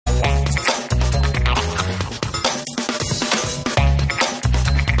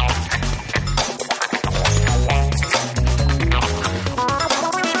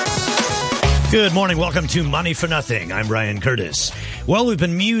Good morning. Welcome to Money for Nothing. I'm Brian Curtis. Well, we've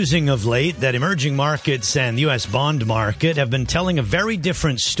been musing of late that emerging markets and the U.S. bond market have been telling a very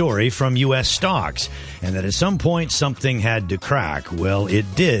different story from U.S. stocks, and that at some point something had to crack. Well,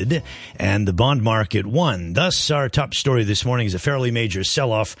 it did, and the bond market won. Thus, our top story this morning is a fairly major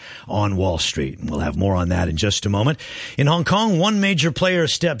sell-off on Wall Street. We'll have more on that in just a moment. In Hong Kong, one major player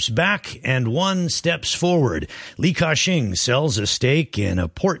steps back and one steps forward. Li Ka-shing sells a stake in a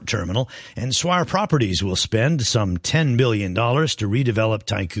port terminal, and Swire Properties will spend some $10 billion to redevelop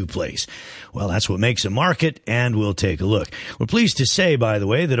Taikoo Place. Well, that's what makes a market, and we'll take a look. We're pleased to say, by the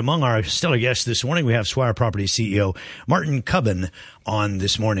way, that among our stellar guests this morning, we have Swire Properties CEO Martin Cubbin on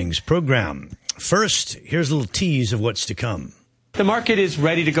this morning's program. First, here's a little tease of what's to come. The market is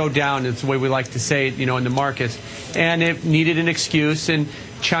ready to go down. It's the way we like to say it, in the market. And it needed an excuse, and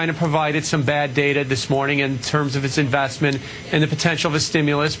China provided some bad data this morning in terms of its investment and the potential of a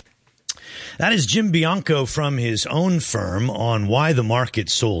stimulus. That is Jim Bianco from his own firm on why the market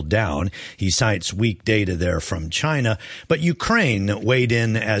sold down. He cites weak data there from China, but Ukraine weighed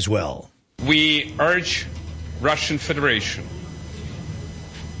in as well. We urge Russian Federation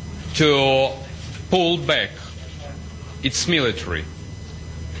to pull back its military,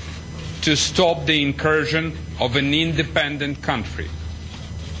 to stop the incursion of an independent country,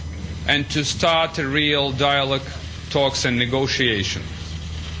 and to start a real dialogue, talks and negotiation,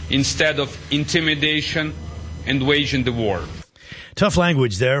 instead of intimidation and waging the war. Tough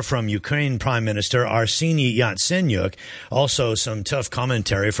language there from Ukraine Prime Minister Arseniy Yatsenyuk. Also some tough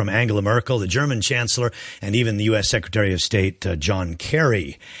commentary from Angela Merkel, the German Chancellor, and even the U.S. Secretary of State John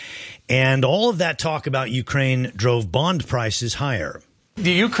Kerry. And all of that talk about Ukraine drove bond prices higher.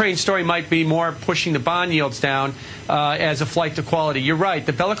 The Ukraine story might be more pushing the bond yields down as a flight to quality. You're right.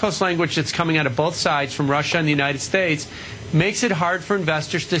 The bellicose language that's coming out of both sides from Russia and the United States makes it hard for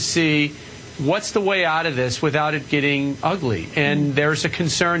investors to see what's the way out of this without it getting ugly. And there's a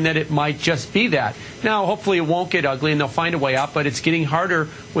concern that it might just be that. Now, hopefully it won't get ugly and they'll find a way out, but it's getting harder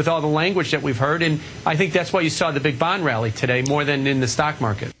with all the language that we've heard. And I think that's why you saw the big bond rally today more than in the stock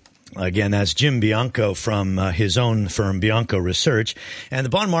market. Again, that's Jim Bianco from his own firm, Bianco Research. And the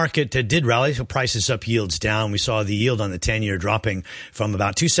bond market did rally, so prices up, yields down. We saw the yield on the 10-year dropping from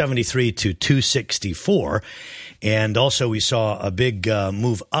about 273 to 264. And also we saw a big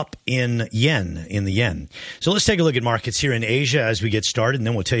move up in the yen. So let's take a look at markets here in Asia as we get started, and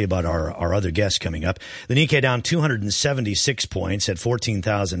then we'll tell you about our other guests coming up. The Nikkei down 276 points at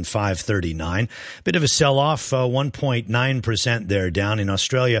 14,539. Bit of a sell-off, 1.9% there down. In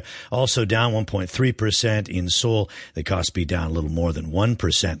Australia, also down 1.3%. In Seoul, the Kospi down a little more than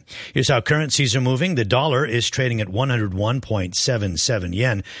 1%. Here's how currencies are moving. The dollar is trading at 101.77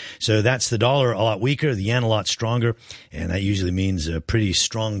 yen. So that's the dollar a lot weaker, the yen a lot stronger. And that usually means a pretty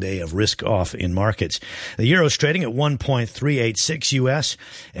strong day of risk off in markets. The euro is trading at 1.386 US,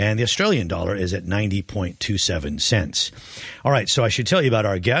 and the Australian dollar is at 90.27 cents. All right, so I should tell you about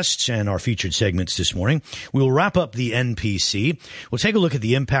our guests and our featured segments this morning. We'll wrap up the NPC. We'll take a look at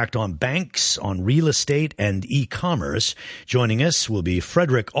the impact on banks, on real estate, and e-commerce. Joining us will be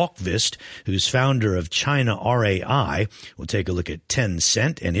Fredrik Åkvist, who's founder of China RAI. We'll take a look at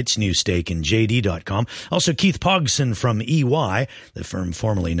Tencent and its new stake in JD.com. Also, Keith Pogson from EY, the firm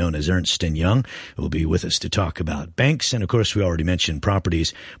formerly known as Ernst & Young, will be with us to talk about banks. And, of course, we already mentioned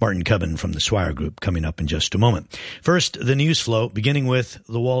properties. Martin Cubbin from the Swire Group coming up in just a moment. First, the news flow, beginning with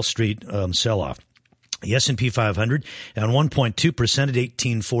the Wall Street sell-off. The S&P 500 down 1.2% at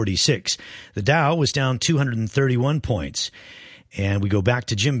 1846. The Dow was down 231 points. And we go back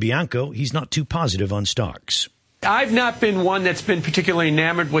to Jim Bianco. He's not too positive on stocks. I've not been one that's been particularly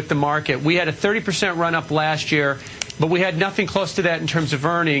enamored with the market. We had a 30% run-up last year, but we had nothing close to that in terms of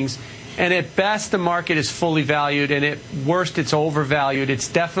earnings. And at best, the market is fully valued, and at worst, it's overvalued. It's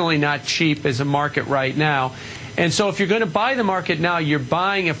definitely not cheap as a market right now. And so if you're going to buy the market now, you're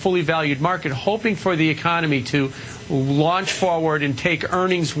buying a fully valued market, hoping for the economy to launch forward and take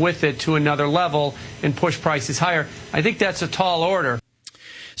earnings with it to another level and push prices higher. I think that's a tall order.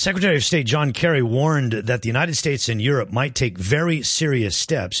 Secretary of State John Kerry warned that the United States and Europe might take very serious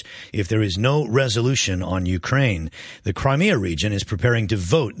steps if there is no resolution on Ukraine. The Crimea region is preparing to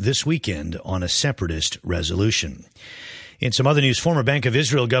vote this weekend on a separatist resolution. In some other news, former Bank of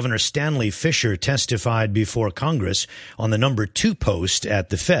Israel Governor Stanley Fischer testified before Congress on the number 2 post at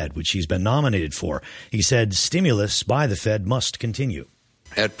the Fed, which he's been nominated for. He said stimulus by the Fed must continue.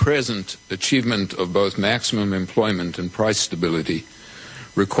 At present, achievement of both maximum employment and price stability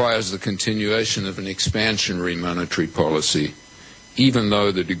requires the continuation of an expansionary monetary policy, even though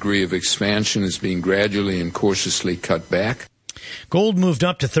the degree of expansion is being gradually and cautiously cut back. Gold moved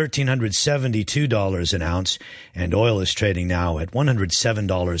up to $1,372 an ounce, and oil is trading now at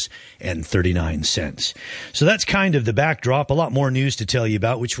 $107.39. So that's kind of the backdrop. A lot more news to tell you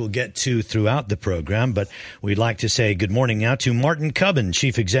about, which we'll get to throughout the program. But we'd like to say good morning now to Martin Cubbin,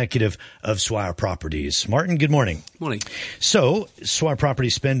 Chief Executive of Swire Properties. Martin, good morning. Morning. So Swire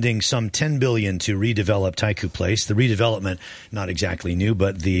Properties spending some $10 billion to redevelop Taikoo Place. The redevelopment, not exactly new,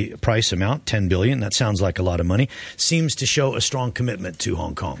 but the price amount, $10 billion, that sounds like a lot of money, seems to show a strong commitment to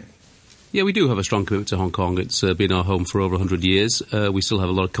Hong Kong. Yeah, we do have a strong commitment to Hong Kong. It's been our home for over 100 years. We still have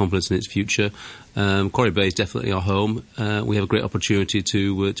a lot of confidence in its future. Quarry Bay is definitely our home. We have a great opportunity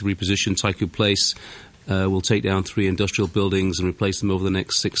to reposition Taikoo Place. We'll take down 3 industrial buildings and replace them over the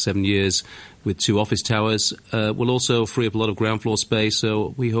next 6-7 years with 2 office towers. We'll also free up a lot of ground floor space,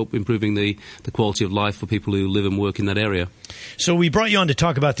 so we hope improving the quality of life for people who live and work in that area. So we brought you on to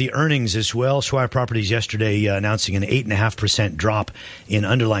talk about the earnings as well. Swire Properties yesterday announcing an 8.5% drop in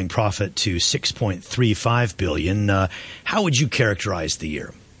underlying profit to $6.35 billion. How would you characterize the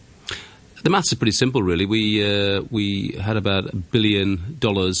year? The maths is pretty simple, really. We had about $1 billion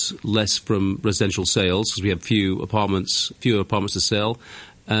less from residential sales because we have fewer apartments to sell.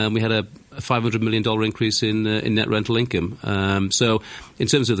 We had a $500 million increase in net rental income. So in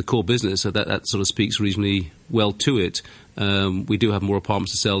terms of the core business, that sort of speaks reasonably well to it. We do have more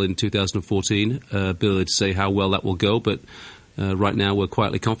apartments to sell in 2014. Ability to say how well that will go, but right now we're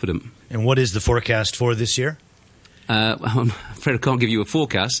quietly confident. And what is the forecast for this year? I'm afraid I can't give you a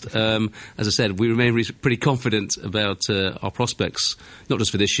forecast. As I said, we remain pretty confident about our prospects, not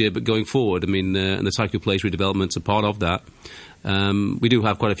just for this year, but going forward. I mean, and the Taikoo Place redevelopment's a part of that. We do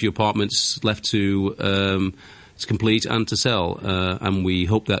have quite a few apartments left to complete and to sell, and we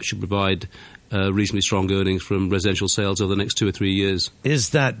hope that should provide reasonably strong earnings from residential sales over the next 2 or 3 years.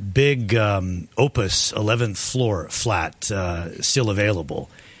 Is that big Opus 11th floor flat still available?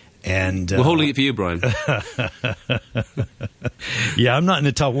 And we're holding it for you, Brian. Yeah, I'm not in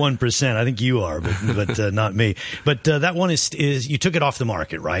the top 1%. I think you are, but not me. But that one is you took it off the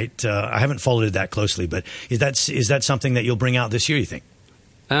market, right? I haven't followed it that closely, but is that something that you'll bring out this year, you think?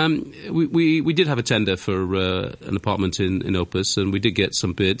 We did have a tender for an apartment in Opus, and we did get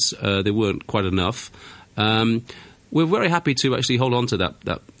some bids. They weren't quite enough. We're very happy to actually hold on to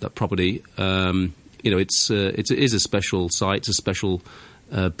that property. It is a special site, it's a special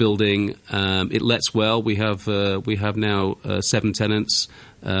building. It lets well. We have now 7 tenants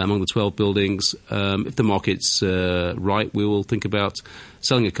among the 12 buildings. If the market's right, we will think about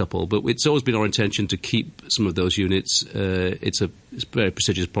selling a couple. But it's always been our intention to keep some of those units. It's a very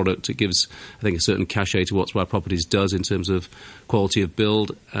prestigious product. It gives, I think, a certain cachet to what Swire Properties does in terms of quality of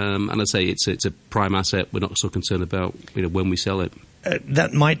build. And I'd say it's a prime asset. We're not so concerned about when we sell it.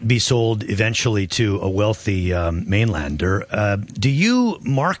 That might be sold eventually to a wealthy mainlander. Do you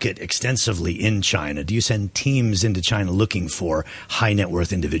market extensively in China? Do you send teams into China looking for high net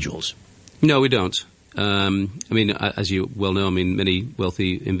worth individuals? No, we don't. As you well know, many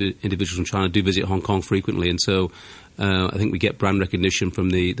wealthy individuals from China do visit Hong Kong frequently, and so I think we get brand recognition from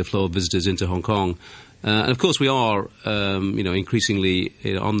the flow of visitors into Hong Kong. And of course, we are increasingly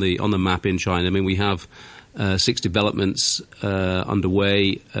on the map in China. We have 6 developments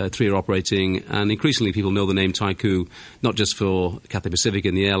underway, 3 are operating, and increasingly people know the name Taikoo, not just for Cathay Pacific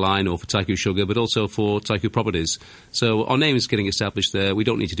and the airline or for Taikoo Sugar, but also for Taikoo Properties. So our name is getting established there. We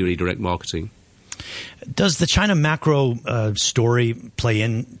don't need to do any direct marketing. Does the China macro story play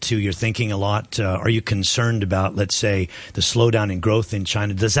into your thinking a lot? Are you concerned about, let's say, the slowdown in growth in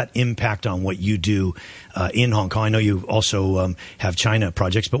China? Does that impact on what you do in Hong Kong? I know you also have China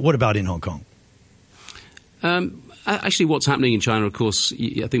projects, but what about in Hong Kong? Actually, what's happening in China, of course,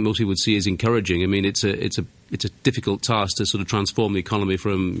 I think most people would see is encouraging. It's a difficult task to sort of transform the economy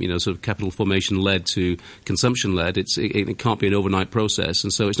from sort of capital formation led to consumption led. It can't be an overnight process,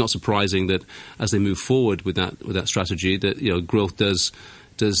 and so it's not surprising that as they move forward with that strategy, that growth does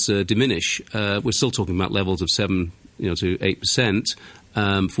diminish. We're still talking about levels of 7 to 8%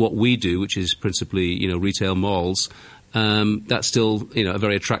 for what we do, which is principally retail malls. That's still, a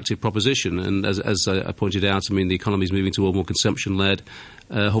very attractive proposition. And as I pointed out, the economy is moving toward more consumption-led.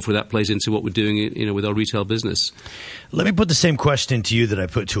 Hopefully that plays into what we're doing, with our retail business. Let me put the same question to you that I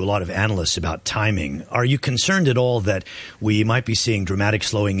put to a lot of analysts about timing. Are you concerned at all that we might be seeing dramatic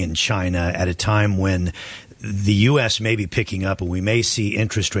slowing in China at a time when the U.S. may be picking up and we may see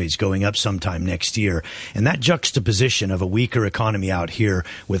interest rates going up sometime next year? And that juxtaposition of a weaker economy out here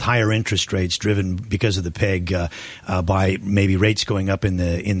with higher interest rates driven because of the peg by maybe rates going up in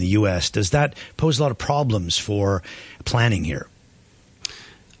the U.S., does that pose a lot of problems for planning here?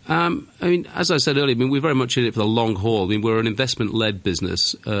 I mean, as I said earlier, we're very much in it for the long haul. I mean, we're an investment-led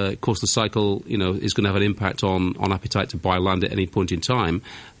business. Of course, the cycle, is going to have an impact on appetite to buy land at any point in time.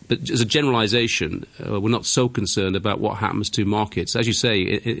 But as a generalisation, we're not so concerned about what happens to markets. As you say,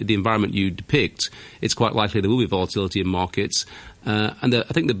 in the environment you depict, it's quite likely there will be volatility in markets. And I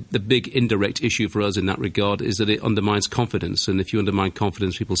think the big indirect issue for us in that regard is that it undermines confidence. And if you undermine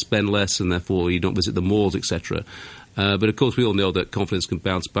confidence, people spend less and therefore you don't visit the malls, etc. But of course, we all know that confidence can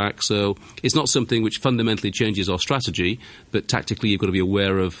bounce back. So it's not something which fundamentally changes our strategy, but tactically you've got to be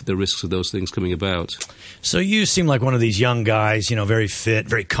aware of the risks of those things coming about. So you seem like one of these young guys, very fit,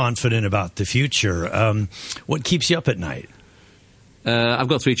 very confident about the future. What keeps you up at night? I've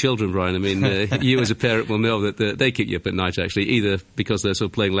got 3 children, Brian. I mean, you as a parent will know that they keep you up at night, actually, either because they're sort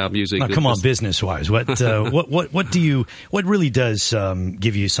of playing loud music. Now, come on, business-wise, what really does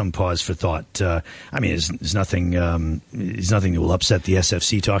give you some pause for thought? I mean, there's nothing that will upset the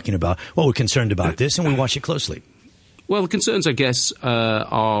SFC talking about. Well, we're concerned about this, and we watch it closely. Well, the concerns, I guess,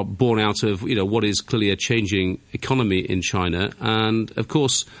 are born out of what is clearly a changing economy in China, and of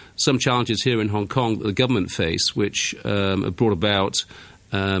course some challenges here in Hong Kong that the government face, which have brought about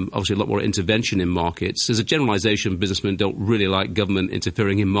obviously a lot more intervention in markets. As a generalisation, businessmen don't really like government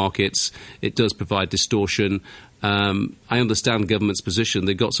interfering in markets. It does provide distortion. I understand government's position.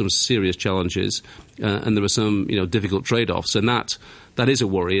 They've got some serious challenges, and there are some difficult trade-offs, and that is a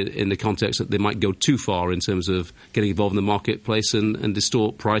worry in the context that they might go too far in terms of getting involved in the marketplace and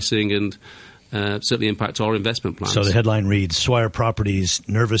distort pricing and certainly impact our investment plans. So the headline reads, Swire Properties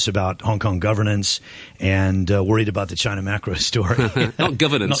nervous about Hong Kong governance and worried about the China macro story. Not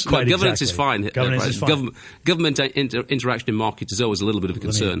governance. Not quite governance exactly. is fine. Governance is fine. Government interaction in markets is always a little bit of a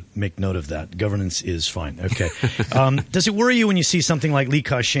concern. Let me make note of that. Governance is fine. Okay. Does it worry you when you see something like Li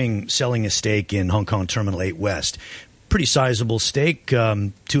Ka-shing selling a stake in Hong Kong Terminal 8 West? Pretty sizable stake,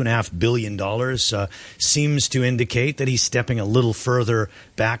 $2.5 billion, seems to indicate that he's stepping a little further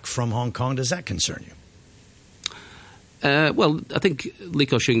back from Hong Kong. Does that concern you? Well, I think Li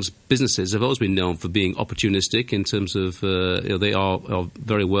Ka-shing's businesses have always been known for being opportunistic in terms of they are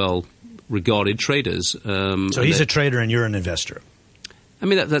very well regarded traders. So he's a trader and you're an investor. I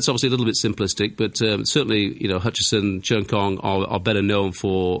mean, that's obviously a little bit simplistic, but certainly, Hutchison, Cheung Kong are better known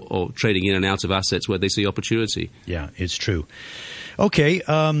for trading in and out of assets where they see opportunity. Yeah, it's true. Okay,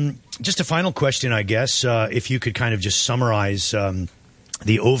 just a final question, I guess. If you could kind of just summarize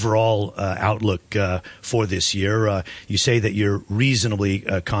the overall outlook for this year. You say that you're reasonably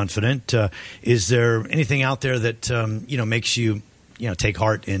confident. Is there anything out there that makes you take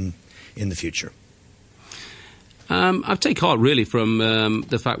heart in the future? I take heart really from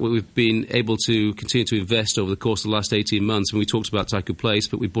the fact that we've been able to continue to invest over the course of the last 18 months. And we talked about Taikoo Place,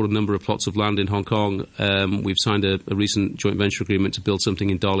 but we've bought a number of plots of land in Hong Kong. We've signed a recent joint venture agreement to build something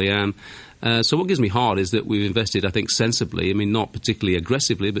in Dalian. So what gives me heart is that we've invested, I think, sensibly. I mean, not particularly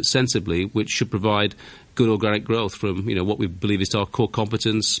aggressively, but sensibly, which should provide good organic growth from what we believe is our core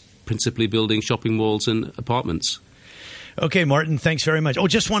competence, principally building shopping malls and apartments. Okay, Martin, thanks very much. Oh,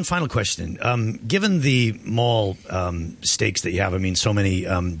 just one final question. Given the mall stakes that you have, I mean, so many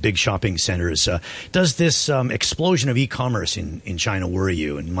big shopping centers, does this explosion of e-commerce in China worry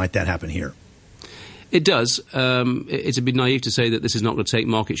you, and might that happen here? It does. It's a bit naive to say that this is not going to take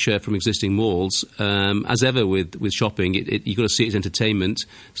market share from existing malls. As ever with shopping, you've got to see it as entertainment,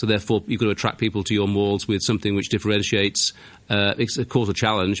 so therefore you've got to attract people to your malls with something which differentiates. It's, of course, a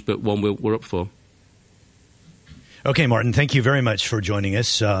challenge, but one we're up for. Okay, Martin, thank you very much for joining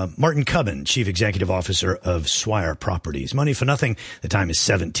us. Martin Cubbin, Chief Executive Officer of Swire Properties. Money for Nothing. The time is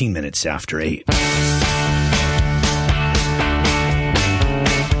 17 minutes after 8.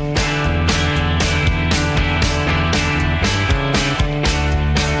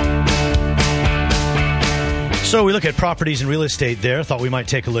 So we look at properties and real estate there. Thought we might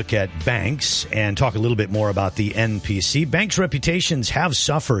take a look at banks and talk a little bit more about the NPC. Banks' reputations have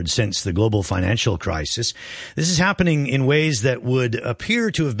suffered since the global financial crisis. This is happening in ways that would appear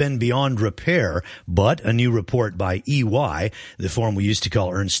to have been beyond repair, but a new report by EY, the firm we used to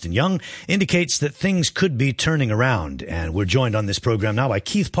call Ernst & Young, indicates that things could be turning around. And we're joined on this program now by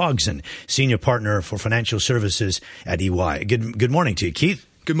Keith Pogson, Senior Partner for Financial Services at EY. Good morning to you, Keith.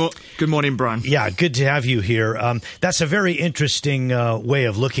 Good morning, Brian. Yeah, good to have you here. That's a very interesting way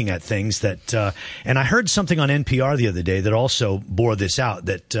of looking at things. And I heard something on NPR the other day that also bore this out,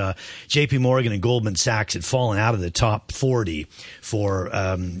 that J.P. Morgan and Goldman Sachs had fallen out of the top 40 for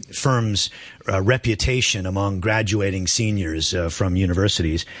firms' reputation among graduating seniors from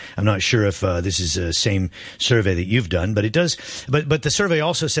universities. I'm not sure if this is the same survey that you've done, but it does. But the survey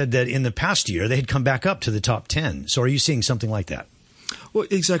also said that in the past year they had come back up to the top 10. So are you seeing something like that? Well,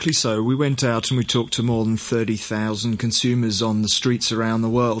 exactly so. We went out and we talked to more than 30,000 consumers on the streets around the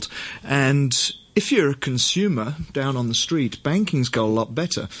world. And if you're a consumer down on the street, banking's got a lot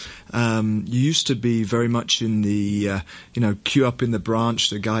better. You used to be very much in the, queue up in the branch.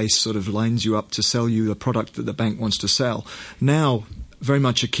 The guy sort of lines you up to sell you the product that the bank wants to sell. Now, very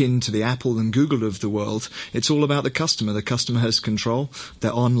much akin to the Apple and Google of the world, it's all about the customer. The customer has control.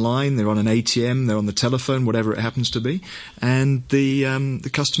 They're online, they're on an ATM, they're on the telephone, whatever it happens to be. And the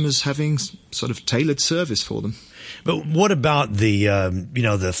customer's having sort of tailored service for them. But what about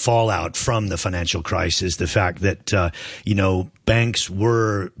the fallout from the financial crisis? The fact that banks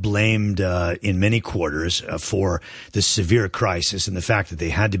were blamed in many quarters for the severe crisis, and the fact that they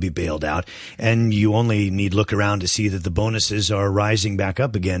had to be bailed out. And you only need look around to see that the bonuses are rising back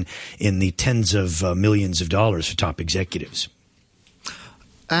up again in the tens of millions of dollars for top executives.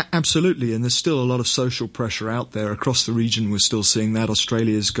 Absolutely, and there's still a lot of social pressure out there. Across the region, we're still seeing that.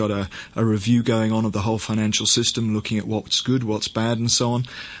 Australia's got a review going on of the whole financial system, looking at what's good, what's bad, and so on.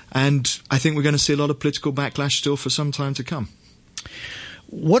 And I think we're going to see a lot of political backlash still for some time to come.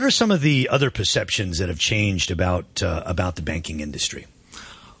 What are some of the other perceptions that have changed about the banking industry?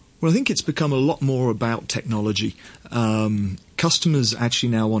 Well, I think it's become a lot more about technology. Customers actually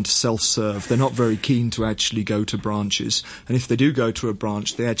now want to self-serve. They're not very keen to actually go to branches. And if they do go to a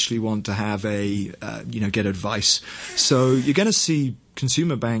branch, they actually want to have get advice. So you're going to see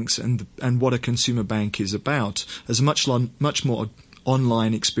consumer banks and what a consumer bank is about as a much more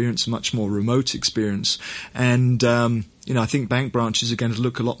online experience, much more remote experience. And, I think bank branches are going to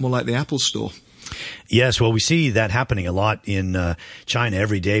look a lot more like the Apple Store. Yes, well, we see that happening a lot in China.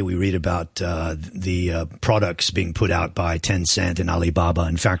 Every day we read about the products being put out by Tencent and Alibaba.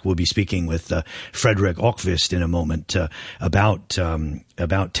 In fact, we'll be speaking with Frederick Åkvist in a moment about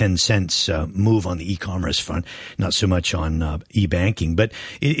Tencent's move on the e-commerce front, not so much on e-banking. But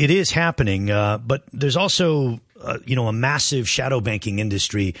it is happening, but there's also a massive shadow banking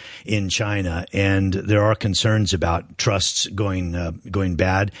industry in China, and there are concerns about trusts going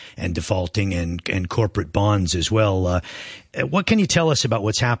bad and defaulting, and corporate bonds as well. What can you tell us about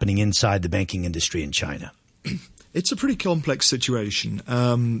what's happening inside the banking industry in China? It's a pretty complex situation.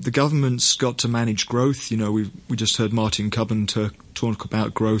 The government's got to manage growth. We just heard Martin Cubban talk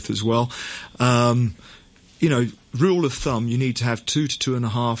about growth as well. Rule of thumb, you need to have 2 to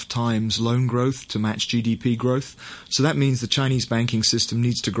 2.5 times loan growth to match GDP growth. So that means the Chinese banking system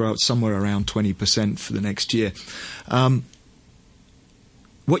needs to grow at somewhere around 20% for the next year.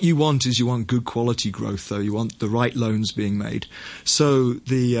 What you want is good quality growth, though. You want the right loans being made. So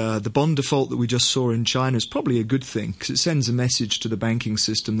the bond default that we just saw in China is probably a good thing, because it sends a message to the banking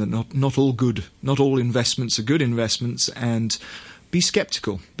system that not all investments are good investments, and be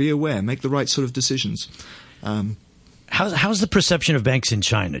skeptical, be aware, make the right sort of decisions. How's the perception of banks in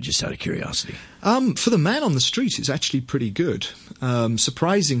China, just out of curiosity? For the man on the street, it's actually pretty good.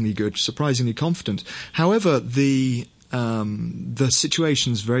 Surprisingly good, surprisingly confident. However, the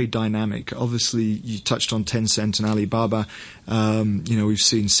situation's very dynamic. Obviously, you touched on Tencent and Alibaba. We've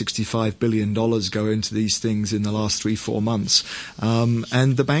seen $65 billion go into these things in the last 3-4 months.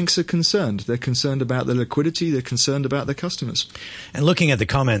 And the banks are concerned. They're concerned about the liquidity. They're concerned about their customers. And looking at the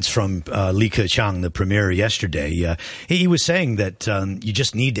comments from Li Keqiang, the premier, yesterday, he was saying that you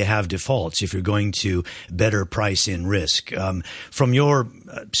just need to have defaults if you're going to better price in risk. From your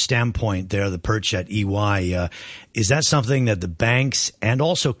standpoint there, the perch at EY, is that something that the banks and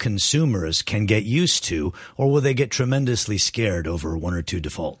also consumers can get used to, or will they get tremendously scared over 1 or 2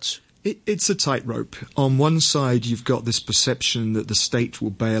 defaults? It's a tightrope. On one side, you've got this perception that the state will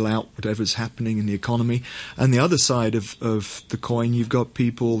bail out whatever's happening in the economy. And the other side of the coin, you've got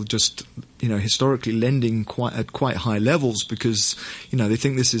people just, historically lending at quite high levels because, they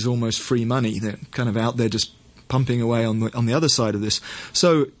think this is almost free money. They're kind of out there just pumping away on the other side of this.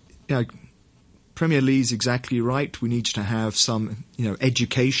 So, Premier Lee's exactly right. We need to have some,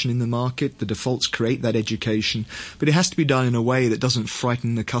 education in the market. The defaults create that education, but it has to be done in a way that doesn't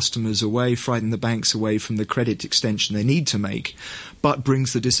frighten the customers away, frighten the banks away from the credit extension they need to make, but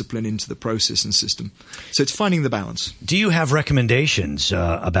brings the discipline into the process and system. So it's finding the balance. Do you have recommendations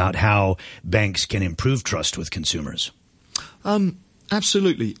about how banks can improve trust with consumers?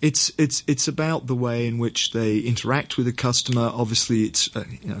 Absolutely. It's about the way in which they interact with the customer. Obviously, it's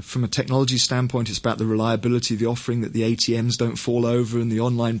from a technology standpoint, it's about the reliability of the offering, that the ATMs don't fall over and the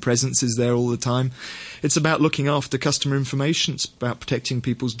online presence is there all the time. It's about looking after customer information. It's about protecting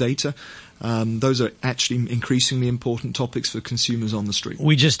people's data. Those are actually increasingly important topics for consumers on the street.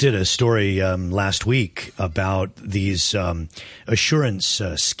 We just did a story last week about these assurance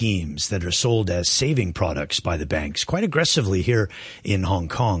schemes that are sold as saving products by the banks quite aggressively here in Hong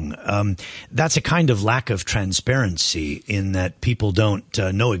Kong. That's a kind of lack of transparency in that people don't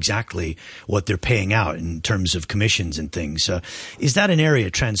know exactly what they're paying out in terms of commissions and things. Is that an area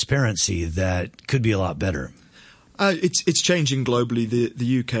of transparency that could be a lot better? It's changing globally.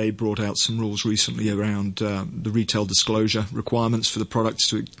 The UK brought out some rules recently around the retail disclosure requirements for the products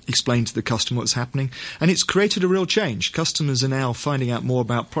to explain to the customer what's happening, and it's created a real change. Customers are now finding out more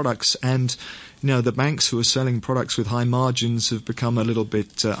about products, and the banks who are selling products with high margins have become a little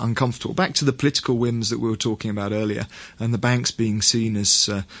bit uncomfortable. Back to the political whims that we were talking about earlier, and the banks being seen as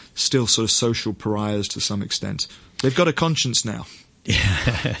still sort of social pariahs to some extent. They've got a conscience now.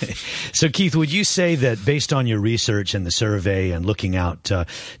 Yeah. So, Keith, would you say that based on your research and the survey and looking out, do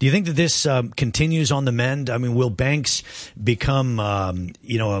you think that this continues on the mend? I mean, will banks become, a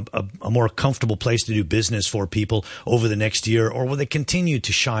more comfortable place to do business for people over the next year, or will they continue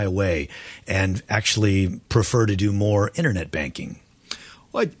to shy away and actually prefer to do more internet banking?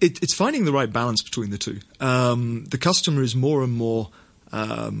 Well, it's finding the right balance between the two. The customer is more and more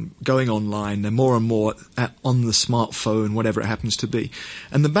going online. They're more and more on the smartphone, whatever it happens to be.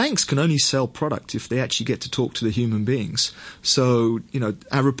 And the banks can only sell product if they actually get to talk to the human beings. So,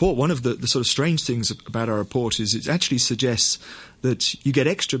 our report, one of the sort of strange things about our report is it actually suggests that you get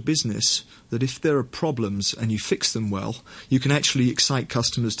extra business, that if there are problems and you fix them well, you can actually excite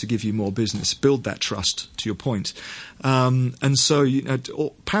customers to give you more business, build that trust, to your point. And so,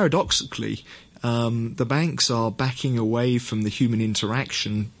 paradoxically, the banks are backing away from the human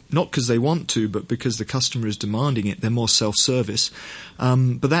interaction, not because they want to, but because the customer is demanding it. They're more self-service.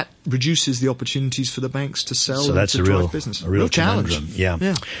 But that reduces the opportunities for the banks to sell and to drive business. A real challenge.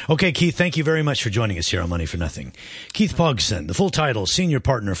 Yeah. Okay, Keith, thank you very much for joining us here on Money for Nothing. Keith Pogson, the full title, Senior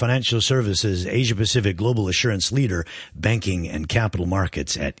Partner, Financial Services, Asia Pacific Global Assurance Leader, Banking and Capital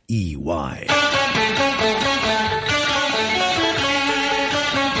Markets at EY.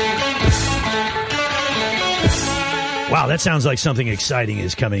 Wow, that sounds like something exciting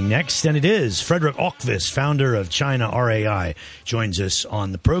is coming next, and it is. Frederick Ökvist, founder of China RAI, joins us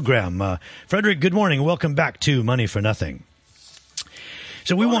on the program. Frederick, good morning. Welcome back to Money for Nothing.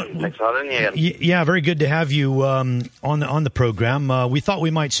 So Thanks for having me again. Yeah, very good to have you on the program. We thought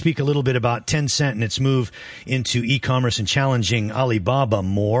we might speak a little bit about Tencent and its move into e-commerce and challenging Alibaba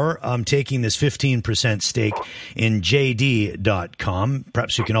more, taking this 15% stake in JD.com.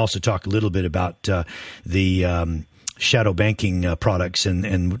 Perhaps you can also talk a little bit about the shadow banking products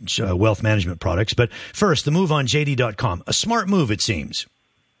and wealth management products. But first, the move on JD.com. A smart move, it seems.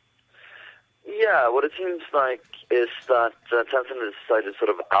 Yeah, what it seems like is that Tencent has decided to sort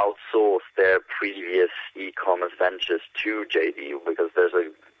of outsource their previous e-commerce ventures to JD, because there's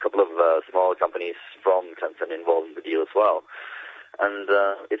a couple of small companies from Tencent involved in the deal as well. And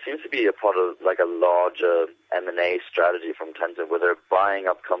it seems to be a part of like a larger M&A strategy from Tencent, where they're buying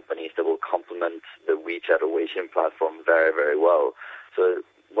up companies that will complement the WeChat or Weixin platform very, very well. So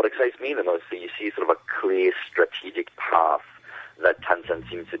what excites me the most is you see sort of a clear strategic path that Tencent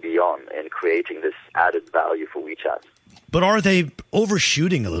seems to be on in creating this added value for WeChat. But are they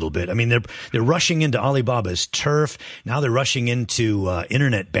overshooting a little bit? I mean, they're rushing into Alibaba's turf. Now they're rushing into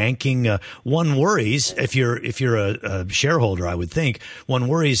internet banking. One worries, if you're a shareholder, I would think, one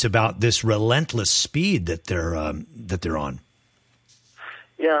worries about this relentless speed that they're on.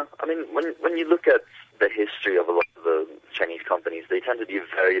 Yeah, I mean, when you look at the history of a lot of the Chinese companies, they tend to be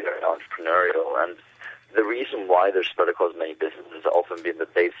very, very entrepreneurial, and the reason why they're spread across many businesses has often been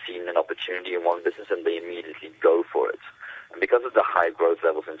that they've seen an opportunity in one business and they immediately go for it. And because of the high growth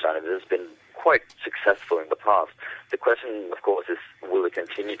levels in China, this has been quite successful in the past. The question, of course, is will it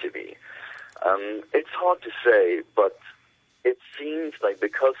continue to be? It's hard to say, but it seems like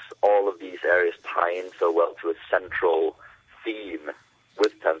because all of these areas tie in so well to a central theme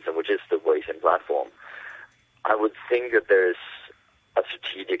with Tencent, which is the Weixin platform, I would think that there's a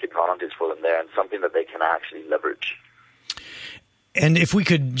strategic advantage for them there and something that they can actually leverage. And if we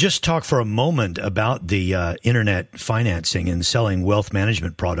could just talk for a moment about the internet financing and selling wealth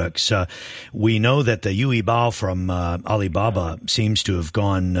management products, we know that the Yui Bao from Alibaba seems to have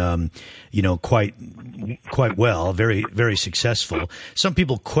gone, quite well, very, very successful. Some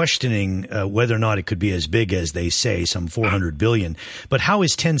people questioning whether or not it could be as big as they say, some 400 billion. But how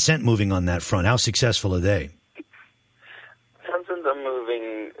is Tencent moving on that front? How successful are they? Tencent are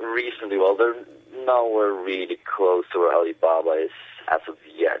moving reasonably well. They're nowhere really close to where Alibaba is as of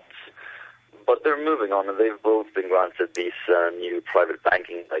yet. But they're moving on, and they've both been granted these new private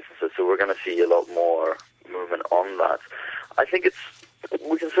banking licenses, so we're going to see a lot more movement on that. I think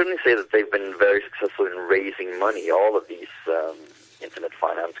we can certainly say that they've been very successful in raising money. All of these internet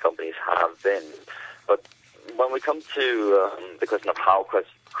finance companies have been. But when we come to the question of how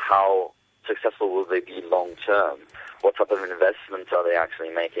successful will they be long term, what type of investments are they actually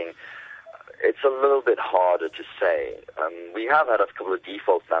making, it's a little bit harder to say. We have had a couple of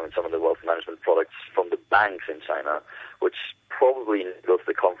defaults now in some of the wealth management products from the banks in China, which probably goes to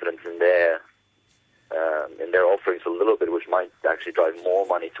the confidence in their offerings a little bit, which might actually drive more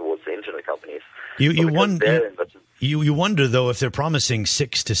money towards the internet companies. You wonder, though, if they're promising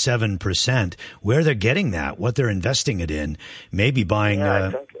 6 to 7%, where they're getting that, what they're investing it in, maybe buying,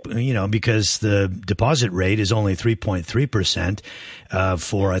 because the deposit rate is only 3.3%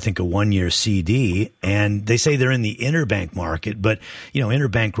 for, I think, a 1-year CD. And they say they're in the interbank market, but,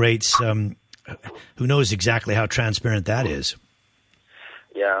 interbank rates, who knows exactly how transparent that is?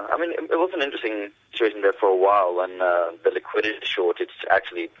 Yeah, I mean, it was an interesting situation there for a while when the liquidity shortage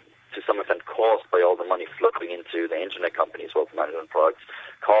actually, to some extent, caused by all the money flowing into the internet companies' wealth management products,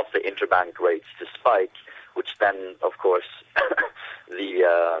 caused the interbank rates to spike, which then, of course, the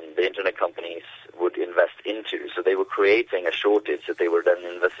internet companies would invest into. So they were creating a shortage that they were then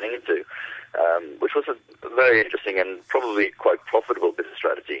investing into, which was a very interesting and probably quite profitable business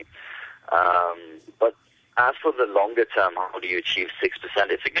strategy. But as for the longer term, how do you achieve 6%?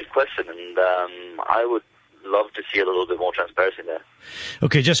 It's a good question, and I would love to see a little bit more transparency there.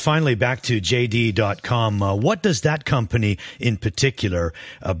 Okay, just finally back to JD.com. What does that company in particular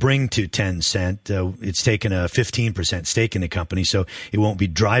bring to Tencent? It's taken a 15% stake in the company, so it won't be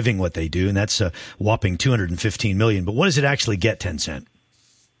driving what they do, and that's a whopping $215 million. But what does it actually get Tencent?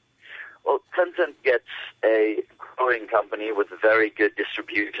 Well, Tencent gets a growing company with very good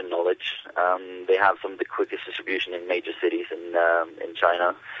distribution knowledge. They have some of the quickest distribution in major cities in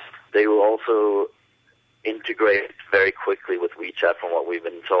China. They will also integrate very quickly with WeChat, from what we've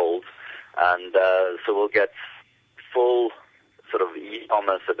been told, and so we'll get full sort of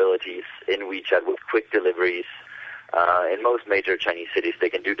e-commerce abilities in WeChat with quick deliveries. In most major Chinese cities, they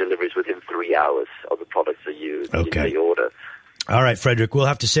can do deliveries within 3 hours of the products that you order. All right, Fredrik, we'll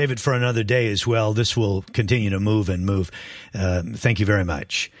have to save it for another day as well. This will continue to move and move. Thank you very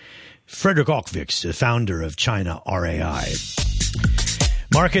much. Fredrik Åkvist, the founder of China RAI.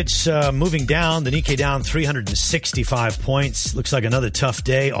 Markets moving down. The Nikkei down 365 points. Looks like another tough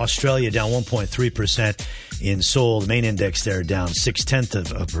day. Australia down 1.3% in Seoul. The main index there down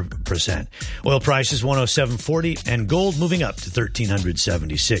 0.6%. Oil prices 107.40 and gold moving up to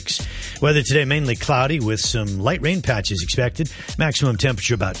 1,376. Weather today mainly cloudy with some light rain patches expected. Maximum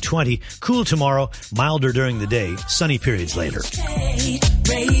temperature about 20. Cool tomorrow. Milder during the day. Sunny periods later.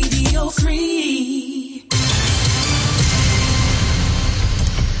 Radio 3.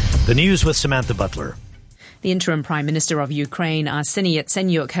 The news with Samantha Butler. The interim Prime Minister of Ukraine, Arseniy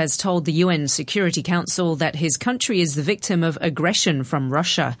Yatsenyuk, has told the UN Security Council that his country is the victim of aggression from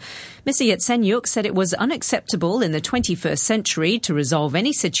Russia. Mr. Yatsenyuk said it was unacceptable in the 21st century to resolve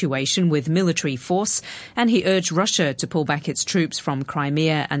any situation with military force, and he urged Russia to pull back its troops from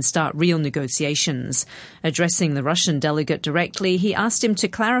Crimea and start real negotiations. Addressing the Russian delegate directly, he asked him to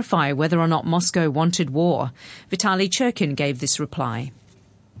clarify whether or not Moscow wanted war. Vitaly Churkin gave this reply.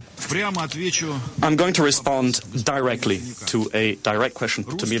 I'm going to respond directly to a direct question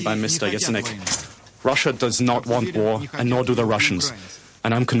put to me by Mr. Yatsenyuk. Russia does not want war, and nor do the Russians.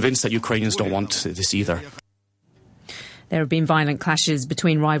 And I'm convinced that Ukrainians don't want this either. There have been violent clashes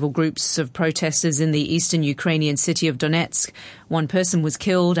between rival groups of protesters in the eastern Ukrainian city of Donetsk. One person was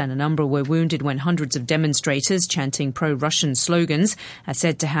killed and a number were wounded when hundreds of demonstrators chanting pro-Russian slogans are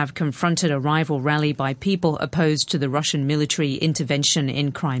said to have confronted a rival rally by people opposed to the Russian military intervention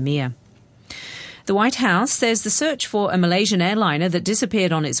in Crimea. The White House says the search for a Malaysian airliner that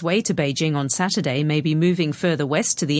disappeared on its way to Beijing on Saturday may be moving further west to the